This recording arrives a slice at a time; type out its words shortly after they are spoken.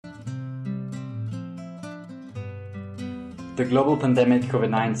The global pandemic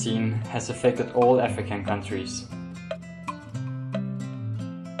COVID-19 has affected all African countries.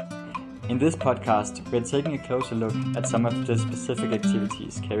 In this podcast, we are taking a closer look at some of the specific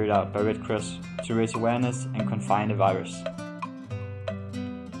activities carried out by Red Cross to raise awareness and confine the virus.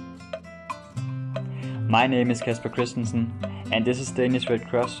 My name is Kasper Christensen, and this is Danish Red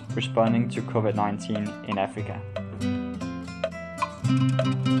Cross responding to COVID-19 in Africa.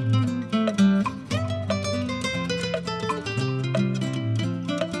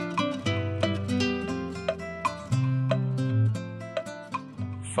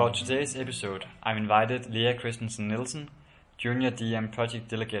 For today's episode, I've invited Lea Christensen Nielsen, Junior DM Project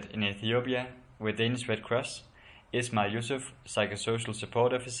Delegate in Ethiopia with Danish Red Cross, Ismail Yusuf, Psychosocial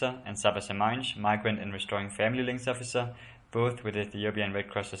Support Officer, and Saba Samanj, Migrant and Restoring Family Links Officer, both with Ethiopian Red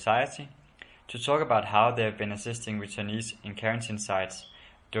Cross Society, to talk about how they have been assisting returnees in quarantine sites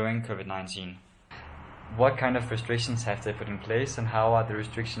during COVID-19. What kind of restrictions have they put in place, and how are the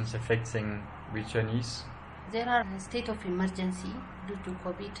restrictions affecting returnees? There are a state of emergency due to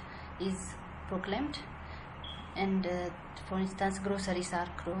COVID is proclaimed, and for instance, groceries are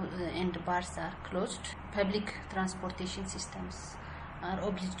and bars are closed. Public transportation systems are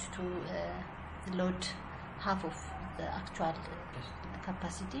obliged to load half of the actual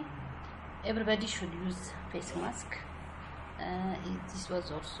capacity. Everybody should use face mask. This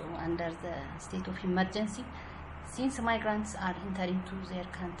was also under the state of emergency. Since migrants are entering to their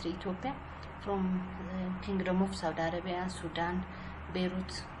country, Ethiopia, from the Kingdom of Saudi Arabia, Sudan,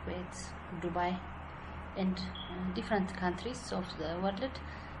 Beirut, Kuwait, Dubai, and different countries of the world,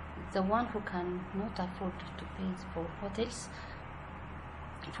 the one who cannot afford to pay for hotels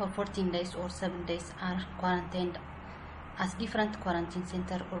for 14 days or 7 days are quarantined as different quarantine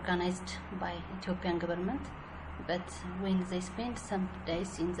centers organized by Ethiopian government. But when they spend some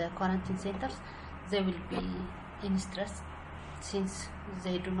days in the quarantine centers, they will be in stress, since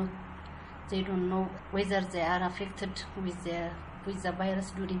they don't know whether they are affected with the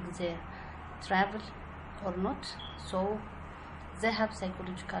virus during their travel or not. So they have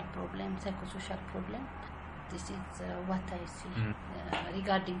psychological problem, psychosocial problem. This is what I see.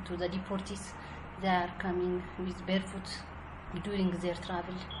 Regarding to the deportees, they are coming with barefoot during their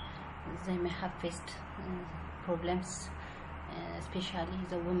travel. They may have faced problems, especially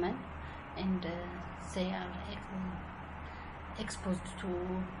the women, and they are exposed to,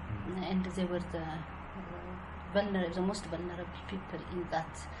 and they were the most vulnerable people in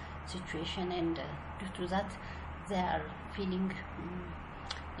that situation, and due to that they are feeling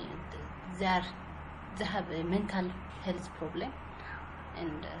they have a mental health problem,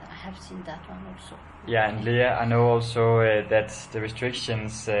 and I have seen that one also. Yeah, and Lea, I know also that the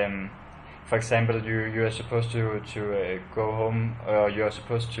restrictions, for example, you are supposed to go home, or you are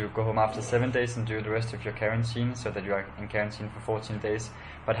supposed to go home after 7 days and do the rest of your quarantine, so that you are in quarantine for 14 days.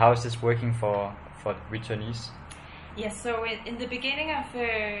 But how is this working for returnees? Yes, so in the beginning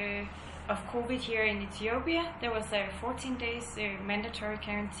of COVID here in Ethiopia, there was a 14 days mandatory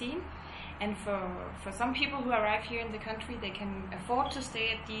quarantine. And for some people who arrive here in the country, they can afford to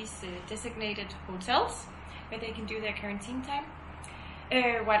stay at these designated hotels where they can do their quarantine time.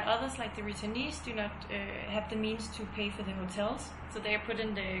 While others, like the returnees, do not have the means to pay for the hotels. So they are put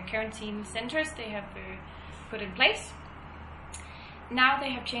in the quarantine centers they have put in place. Now they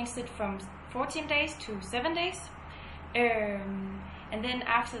have changed it from 14 days to 7 days. And then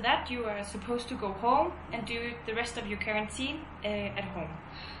after that, you are supposed to go home and do the rest of your quarantine at home.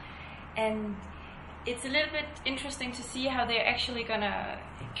 And it's a little bit interesting to see how they're actually gonna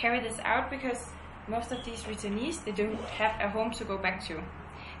carry this out, because most of these returnees, they don't have a home to go back to.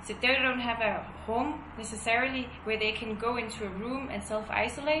 So they don't have a home necessarily where they can go into a room and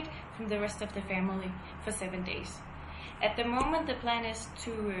self-isolate from the rest of the family for 7 days. At the moment, the plan is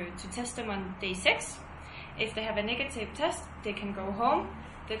to test them on day 6. If they have a negative test, they can go home.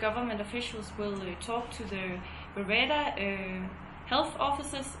 The government officials will talk to the Bereda health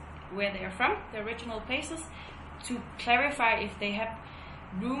officers where they are from, the original places, to clarify if they have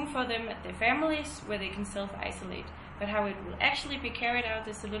room for them at their families where they can self-isolate. But how it will actually be carried out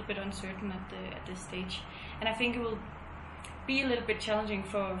is a little bit uncertain at this stage. And I think it will be a little bit challenging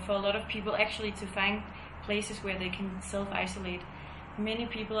for a lot of people actually to find places where they can self-isolate. Many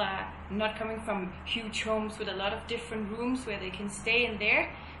people are not coming from huge homes with a lot of different rooms where they can stay in there,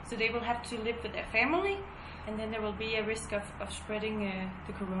 so they will have to live with their family, and then there will be a risk of spreading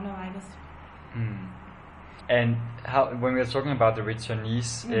the coronavirus. And when we are talking about the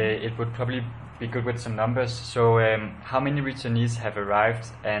returnees, it would probably be good with some numbers. So how many returnees have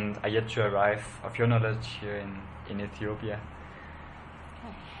arrived and are yet to arrive, of your knowledge, here in Ethiopia?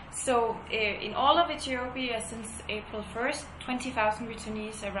 So in all of Ethiopia, since April 1st, 20,000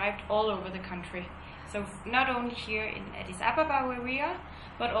 returnees arrived all over the country. So not only here in Addis Ababa where we are,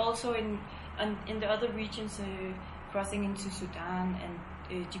 but also in the other regions crossing into Sudan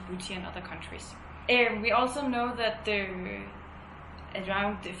and Djibouti and other countries. We also know that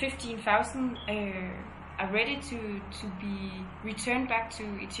around 15,000 are ready to be returned back to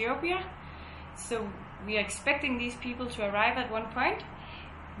Ethiopia. So we are expecting these people to arrive at one point.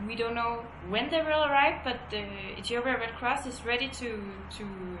 We don't know when they will arrive, but the Ethiopia Red Cross is ready to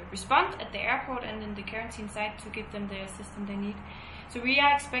respond at the airport and in the quarantine site to give them the assistance they need. So we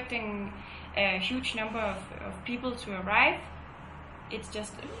are expecting a huge number of people to arrive. It's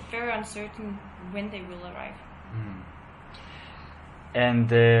just very uncertain when they will arrive. Mm.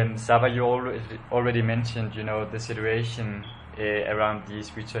 And Saba, you already mentioned, the situation around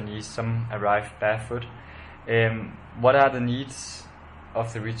these returnees. Some arrive barefoot. What are the needs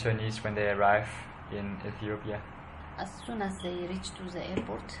of the returnees when they arrive in Ethiopia? As soon as they reach to the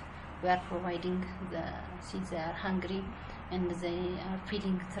airport, we are providing since they are hungry and they are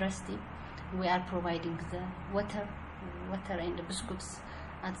feeling thirsty, we are providing the water and biscuits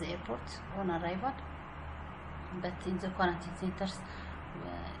at the airport on arrival. But in the quarantine centers,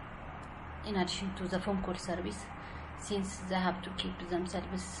 in addition to the phone call service, since they have to keep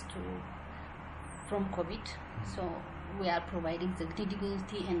themselves from COVID, so we are providing the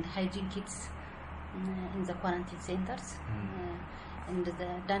dignity and hygiene kits in the quarantine centers. And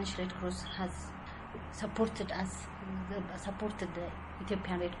the Danish Red Cross has supported the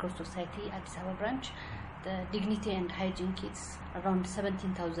Ethiopian Red Cross Society Addis Ababa branch, the dignity and hygiene kits, around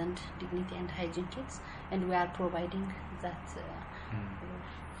 17,000 dignity and hygiene kits, and we are providing that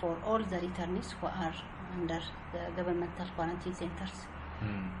for all the returnees who are under the governmental quarantine centers.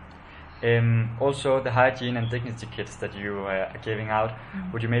 Also, the hygiene and dignity kits that you are giving out,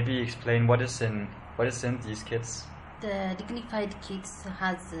 would you maybe explain what is in these kits? The dignified kits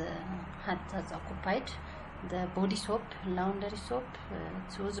has occupied the body soap, laundry soap,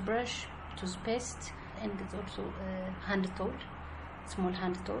 toothbrush, toothpaste, and also hand towel, small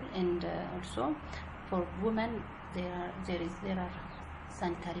hand towel, and also for women there are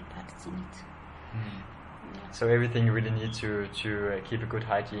sanitary pads in it. Yeah. So everything you really need to keep a good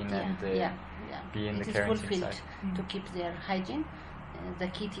hygiene and be in it the is quarantine fulfilled site. to keep their hygiene. The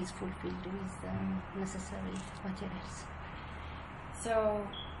kit is fulfilled with necessary materials. So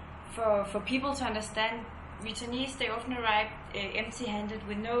for people to understand, returnees, they often arrive empty-handed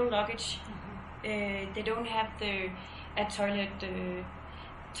with no luggage. They don't have a toilet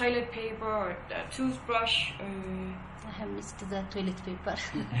paper or a toothbrush. I have missed the toilet paper.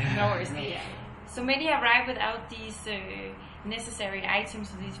 No worries. So many arrive without these necessary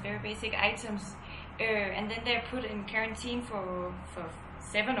items, these very basic items, and then they're put in quarantine for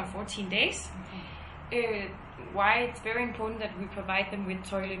 7 or 14 days. Why it's very important that we provide them with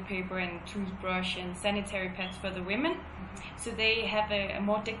toilet paper and toothbrush and sanitary pads for the women, so they have a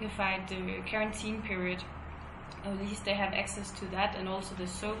more dignified quarantine period. At least they have access to that, and also the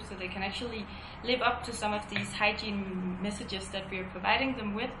soap, so they can actually live up to some of these hygiene messages that we are providing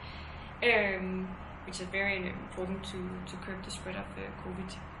them with, which is very important to curb the spread of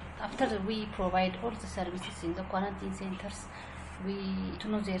COVID. After we provide all the services in the quarantine centers, to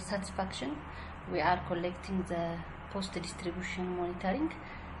know their satisfaction, we are collecting the post-distribution monitoring,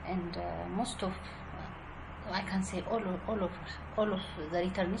 and most of, I can say all of the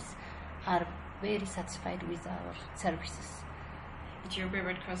returnees are very satisfied with our services. Ethiopia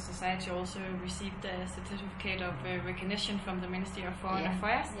Red Cross Society also received a certificate of recognition from the Ministry of Foreign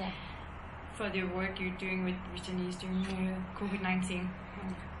Affairs for the work you're doing with returnees during COVID-19.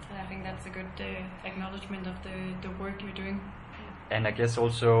 And I think that's a good acknowledgement of the work you're doing. And I guess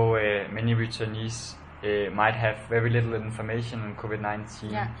also many returnees might have very little information on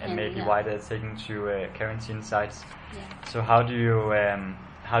COVID-19 and maybe why they're taken to quarantine sites. So how do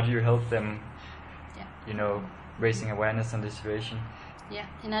you help them, raising awareness on the situation?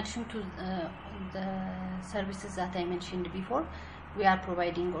 In addition to the services that I mentioned before, we are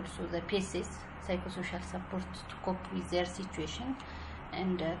providing also the PSS, psychosocial support, to cope with their situation,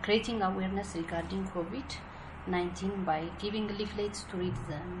 and creating awareness regarding COVID-19 by giving leaflets to read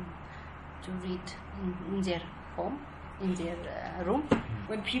in their home, in their room.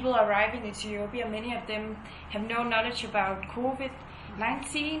 When people arrive in Ethiopia, many of them have no knowledge about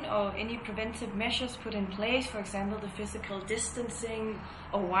COVID-19 or any preventive measures put in place, for example, the physical distancing,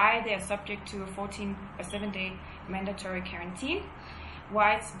 or why they are subject to a 14 or 7-day mandatory quarantine.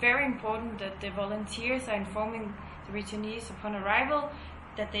 Why it's very important that the volunteers are informing the returnees upon arrival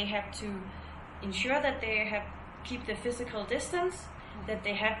that they have to ensure that they keep the physical distance, that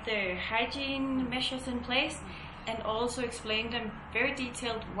they have the hygiene measures in place, and also explain them very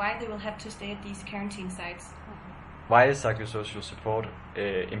detailed why they will have to stay at these quarantine sites. Why is psychosocial support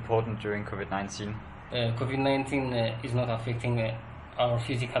important during COVID-19? COVID-19 is not affecting our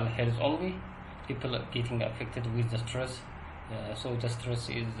physical health only. People are getting affected with the stress. So the stress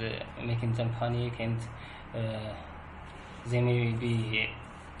is making them panic, and they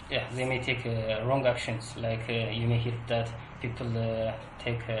may take wrong actions. Like you may hear that people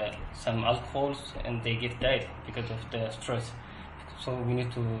take some alcohols and they get died because of the stress. So we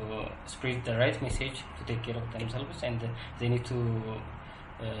need to spread the right message to take care of themselves, and they need to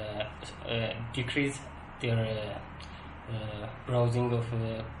decrease their browsing of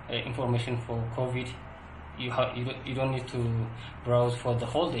information for COVID. You don't need to browse for the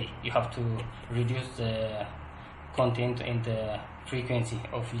whole day. You have to reduce the content and the frequency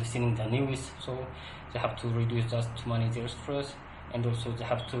of listening the news. So they have to reduce that to manage their stress, and also they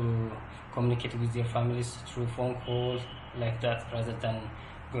have to communicate with their families through phone calls like that, rather than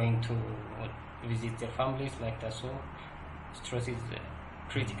going to visit their families like that. So stress is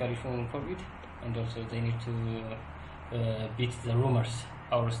critical issue in COVID, and also they need to beat the rumors.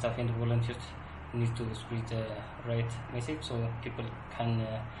 Our staff and volunteers need to spread the right message so people can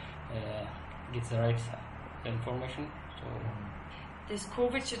get the right information. So this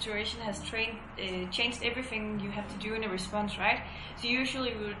COVID situation has changed everything you have to do in a response, right? So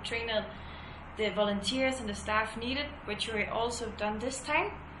usually we would train the volunteers and the staff needed, which we also done this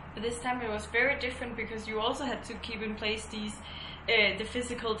time. But this time it was very different because you also had to keep in place these the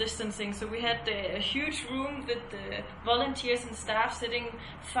physical distancing. So we had a huge room with the volunteers and staff sitting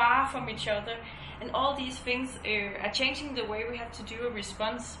far from each other, and all these things are changing the way we have to do a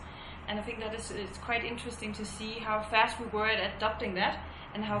response. And I think that it's quite interesting to see how fast we were at adopting that,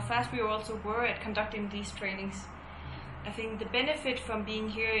 and how fast we also were at conducting these trainings. I think the benefit from being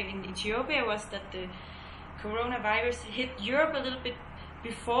here in Ethiopia was that the coronavirus hit Europe a little bit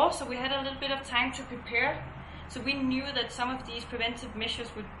before, so we had a little bit of time to prepare. So we knew that some of these preventive measures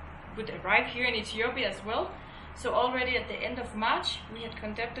would arrive here in Ethiopia as well. So already at the end of March, we had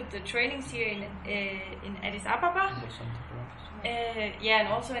conducted the trainings here in Addis Ababa. And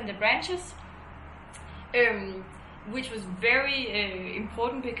also in the branches, which was very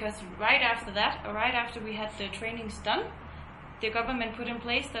important, because right after we had the trainings done, the government put in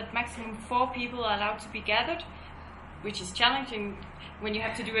place that maximum 4 people are allowed to be gathered, which is challenging when you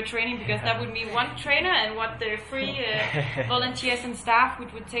have to do a training, because that would mean 1 trainer, and what the 3 volunteers and staff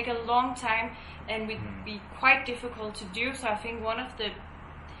would take a long time and would be quite difficult to do. So I think one of the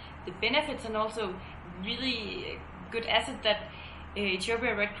benefits, and also really good asset, that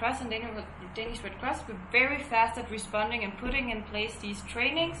Ethiopia Red Cross and Danish Red Cross were very fast at responding and putting in place these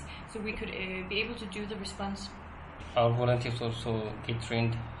trainings, so we could be able to do the response. Our volunteers also get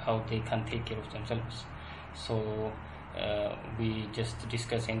trained how they can take care of themselves. So we just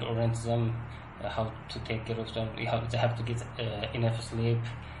discuss and orient them how to take care of them. They have to get enough sleep,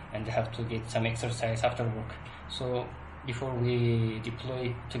 and they have to get some exercise after work. So before we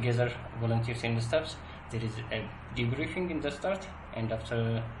deploy together, volunteers and the staffs, there is a debriefing in the start, and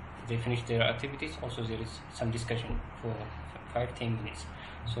after they finish their activities, also there is some discussion for 5-10 minutes.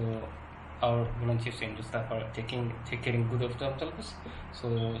 So our volunteers and the staff are taking good of themselves,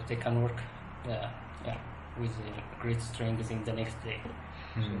 so they can work with great strength in the next day.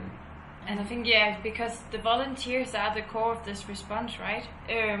 And I think, because the volunteers are the core of this response, right?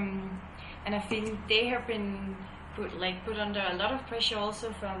 And I think they have been put under a lot of pressure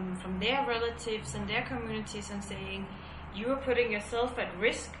also from their relatives and their communities, and saying, you are putting yourself at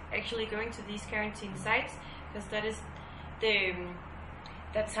risk actually going to these quarantine sites, because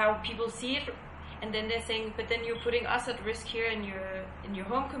that's how people see it. And then they're saying, but then you're putting us at risk here in your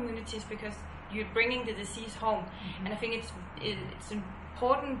home communities, because you're bringing the disease home. And I think it's an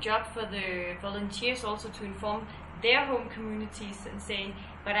important job for the volunteers also to inform their home communities and saying,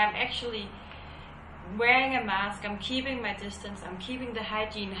 but I'm actually wearing a mask, I'm keeping my distance, I'm keeping the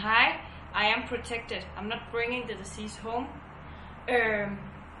hygiene high, I am protected, I'm not bringing the disease home.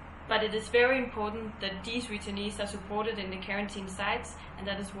 But it is very important that these returnees are supported in the quarantine sites, and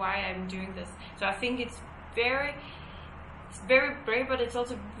that is why I'm doing this. So I think it's very brave, but it's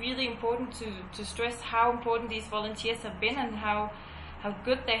also really important to stress how important these volunteers have been, and how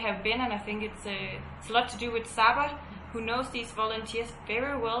good they have been. And I think it's a lot to do with Saba, who knows these volunteers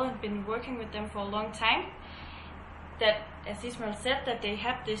very well and been working with them for a long time. That, as Ismail said, that they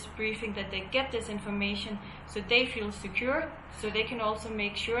have this briefing, that they get this information, so they feel secure, so they can also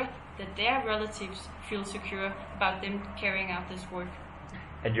make sure that their relatives feel secure about them carrying out this work.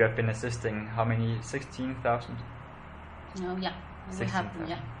 And you have been assisting how many? 16,000? No, We have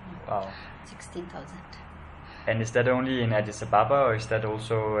 16,000. Wow. 16,000. And is that only in Addis Ababa, or is that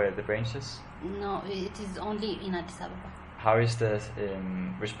also the branches? No, it is only in Addis Ababa. How is the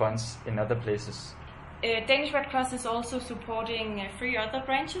response in other places? Danish Red Cross is also supporting 3 other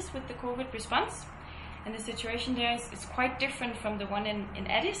branches with the COVID response, and the situation there is quite different from the one in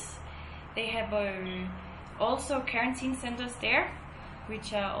Addis. They have also quarantine centers there,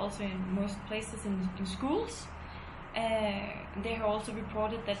 which are also in most places in schools. They have also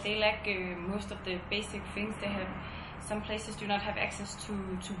reported that they lack most of the basic things. Some places do not have access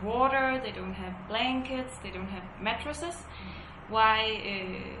to water, they don't have blankets, they don't have mattresses. Why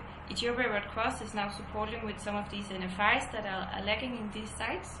Ethiopia Red Cross is now supporting with some of these NFIs that are lacking in these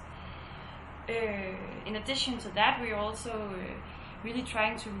sites. In addition to that, we are also really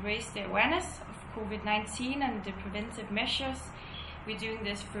trying to raise the awareness of COVID-19 and the preventive measures. We're doing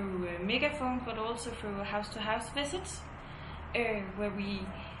this through megaphone, but also through house-to-house visits, where we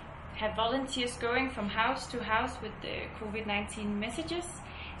have volunteers going from house to house with the COVID-19 messages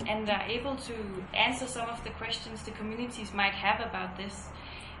and are able to answer some of the questions the communities might have about this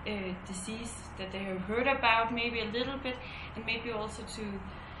disease that they have heard about maybe a little bit, and maybe also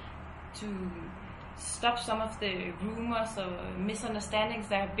to stop some of the rumors or misunderstandings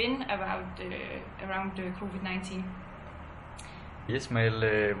that have been around COVID-19.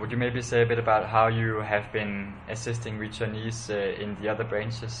 Ismail, would you maybe say a bit about how you have been assisting returnees in the other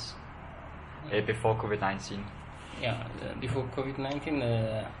branches before COVID-19? Yeah, before COVID-19,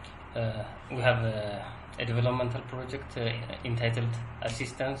 we have a developmental project entitled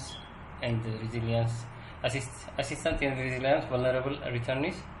Assistance and Resilience, Assistance and Resilience Vulnerable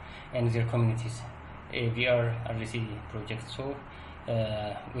Returnees and Their Communities, AVR-RDC project. So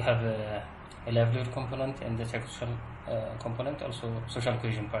we have a livelihood component and the sexual component, also social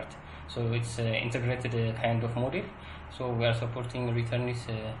cohesion part. So it's integrated kind of model. So we are supporting returnees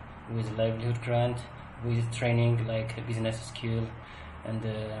with livelihood grant, with training like business skill and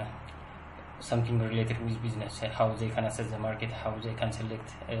something related with business, how they can assess the market, how they can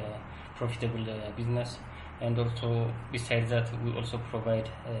select profitable business. And also besides that, we also provide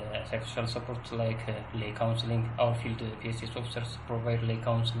sexual support like lay counseling. Our field PSS officers provide lay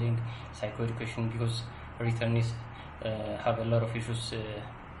counseling, psychoeducation, because returnees have a lot of issues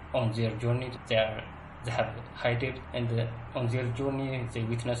on their journey. They have high debt, and on their journey they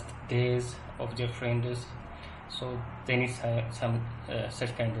witnessed days of their friends, so they need some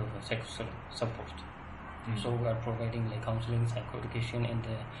such kind of sexual support. Mm-hmm. So we are providing like counseling, psychoeducation, and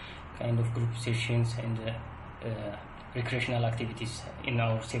kind of group sessions and recreational activities in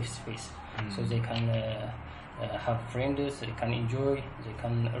our safe space. Mm-hmm. So they can have friends, they can enjoy, they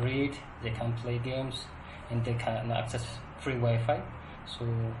can read, they can play games, and they can access free Wi-Fi. So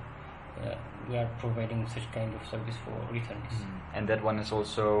we are providing such kind of service for returnees. Mm. And that one is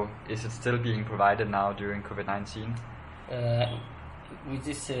it still being provided now during COVID-19? With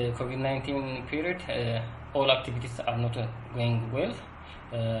this COVID-19 period, all activities are not going well.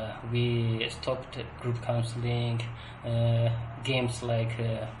 We stopped group counseling, games like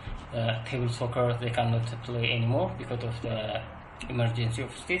table soccer, they cannot play anymore because of the emergency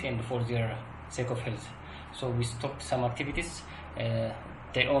of state and for their sake of health. So we stopped some activities.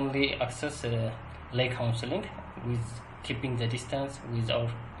 They only access lay counseling with keeping the distance with our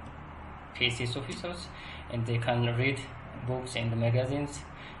PSS officers, and they can read books and magazines,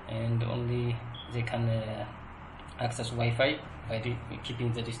 and only they can access Wi-Fi by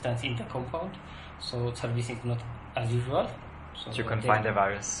keeping the distance in the compound. So service is not as usual. So to confine the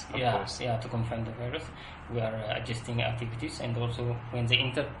virus, of course. Yeah, to confine the virus. We are adjusting activities, and also when they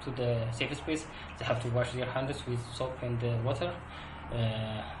enter to the safe space, they have to wash their hands with soap and water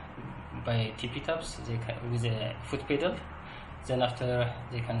by TP taps with a foot pedal. Then after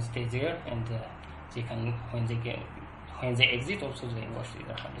they can stay there, and they can when they exit also they wash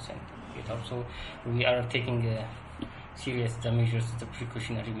their hands and get out. So we are taking serious the measures, the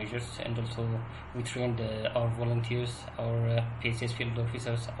precautionary measures, and also we trained our volunteers, our PSS field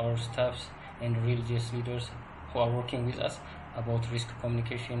officers, our staffs, and religious leaders who are working with us about risk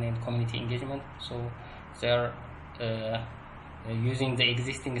communication and community engagement. So they are using the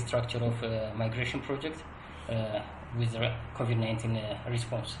existing structure of migration project with the COVID-19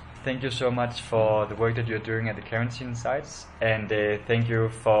 response. Thank you so much for the work that you're doing at the quarantine sites, and thank you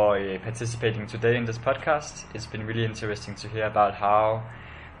for participating today in this podcast. It's been really interesting to hear about how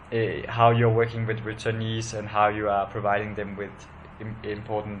you're working with returnees and how you are providing them with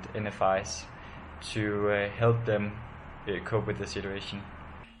important NFIs to help them cope with the situation.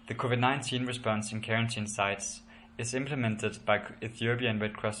 The COVID-19 response in quarantine sites is implemented by Ethiopian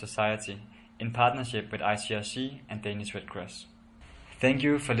Red Cross Society in partnership with ICRC and Danish Red Cross. Thank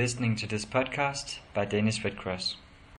you for listening to this podcast by Danish Red Cross.